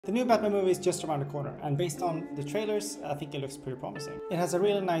The new Batman movie is just around the corner, and based on the trailers, I think it looks pretty promising. It has a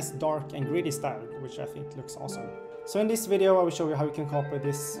really nice dark and gritty style, which I think looks awesome. So in this video I will show you how you can copy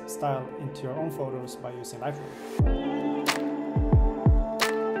this style into your own photos by using Lightroom.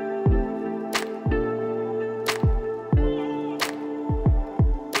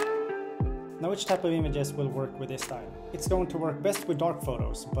 Now, which type of images will work with this style? It's going to work best with dark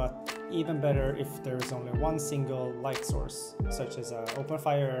photos, but even better if there is only one single light source, such as an open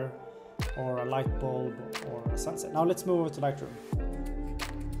fire, or a light bulb, or a sunset. Now let's move over to Lightroom.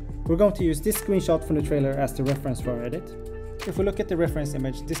 We're going to use this screenshot from the trailer as the reference for our edit. If we look at the reference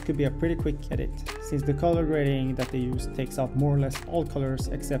image, this could be a pretty quick edit, since the color grading that they use takes out more or less all colors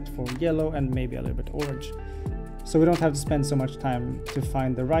except for yellow and maybe a little bit orange. So we don't have to spend so much time to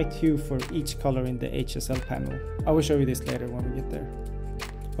find the right hue for each color in the HSL panel. I will show you this later when we get there.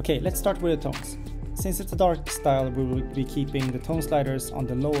 Okay, let's start with the tones. Since it's a dark style, we will be keeping the tone sliders on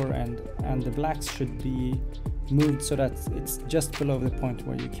the lower end, and the blacks should be moved so that it's just below the point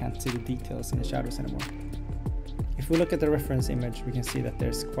where you can't see the details in the shadows anymore. If we look at the reference image, we can see that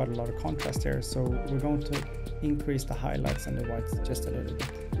there's quite a lot of contrast here, so we're going to increase the highlights and the whites just a little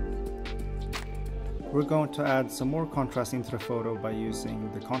bit. We're going to add some more contrast into the photo by using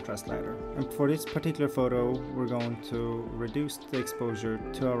the contrast slider. And for this particular photo, we're going to reduce the exposure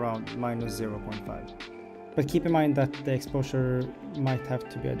to around -0.5. But keep in mind that the exposure might have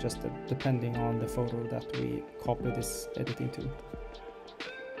to be adjusted depending on the photo that we copy this edit into.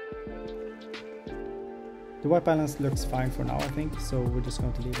 The white balance looks fine for now, I think, so we're just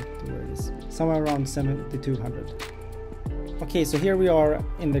going to leave it to where it is, somewhere around 7200. Okay, so here we are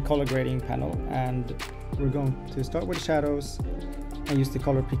in the color grading panel, and we're going to start with the shadows and use the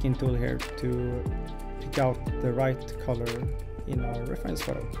color picking tool here to pick out the right color in our reference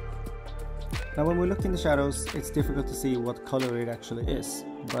photo. Now when we look in the shadows, it's difficult to see what color it actually is,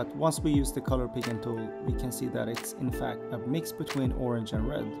 but once we use the color picking tool, we can see that it's in fact a mix between orange and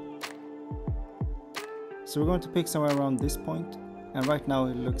red. So we're going to pick somewhere around this point, and right now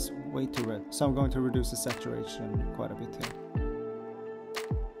it looks way too red, so I'm going to reduce the saturation quite a bit here.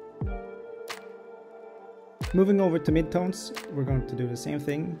 Moving over to midtones, we're going to do the same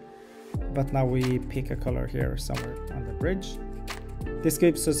thing, but now we pick a color here somewhere on the bridge. This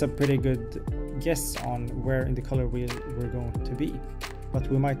gives us a pretty good guess on where in the color wheel we're going to be, but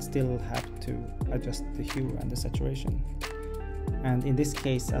we might still have to adjust the hue and the saturation. And in this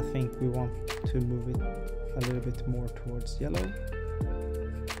case, I think we want to move it a little bit more towards yellow,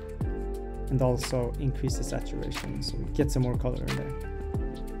 and also increase the saturation so we get some more color in there.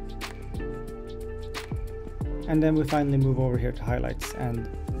 And then we finally move over here to highlights and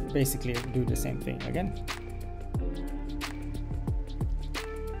basically do the same thing again.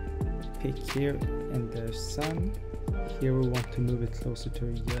 Pick here in the sun. Here we want to move it closer to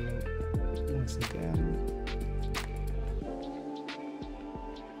yellow once again.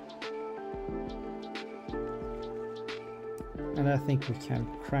 And I think we can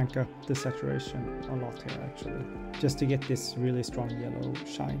crank up the saturation a lot here actually, just to get this really strong yellow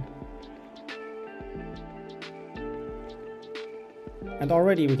shine. And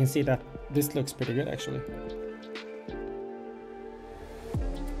already we can see that this looks pretty good actually.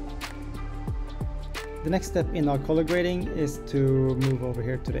 The next step in our color grading is to move over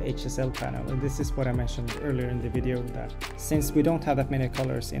here to the HSL panel, and this is what I mentioned earlier in the video, that since we don't have that many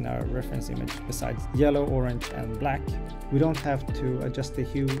colors in our reference image besides yellow, orange and black, we don't have to adjust the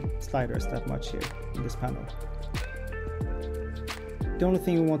hue sliders that much here in this panel. The only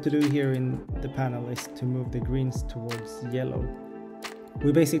thing we want to do here in the panel is to move the greens towards yellow.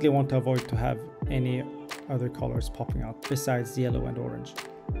 We basically want to avoid to have any other colors popping out besides yellow and orange.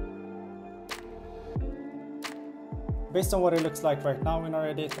 Based on what it looks like right now in our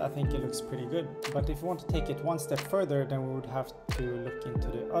edit, I think it looks pretty good. But if we want to take it one step further, then we would have to look into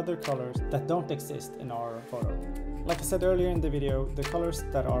the other colors that don't exist in our photo. Like I said earlier in the video, the colors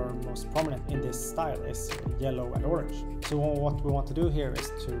that are most prominent in this style is yellow and orange. So what we want to do here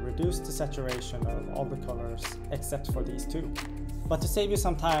is to reduce the saturation of all the colors except for these two. But to save you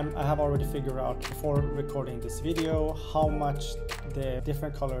some time, I have already figured out before recording this video how much the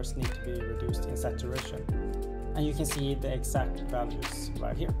different colors need to be reduced in saturation. And you can see the exact values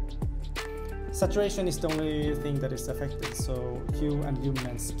right here. Saturation is the only thing that is affected, so hue and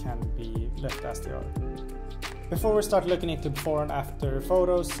luminance can be left as they are. Before we start looking into before and after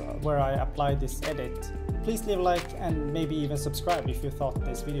photos where I applied this edit, please leave a like and maybe even subscribe if you thought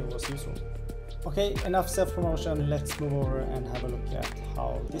this video was useful. Okay, enough self-promotion, let's move over and have a look at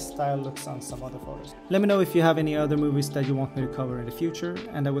how this style looks on some other photos. Let me know if you have any other movies that you want me to cover in the future,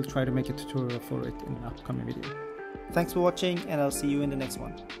 and I will try to make a tutorial for it in an upcoming video. Thanks for watching, and I'll see you in the next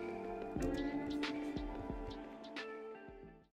one.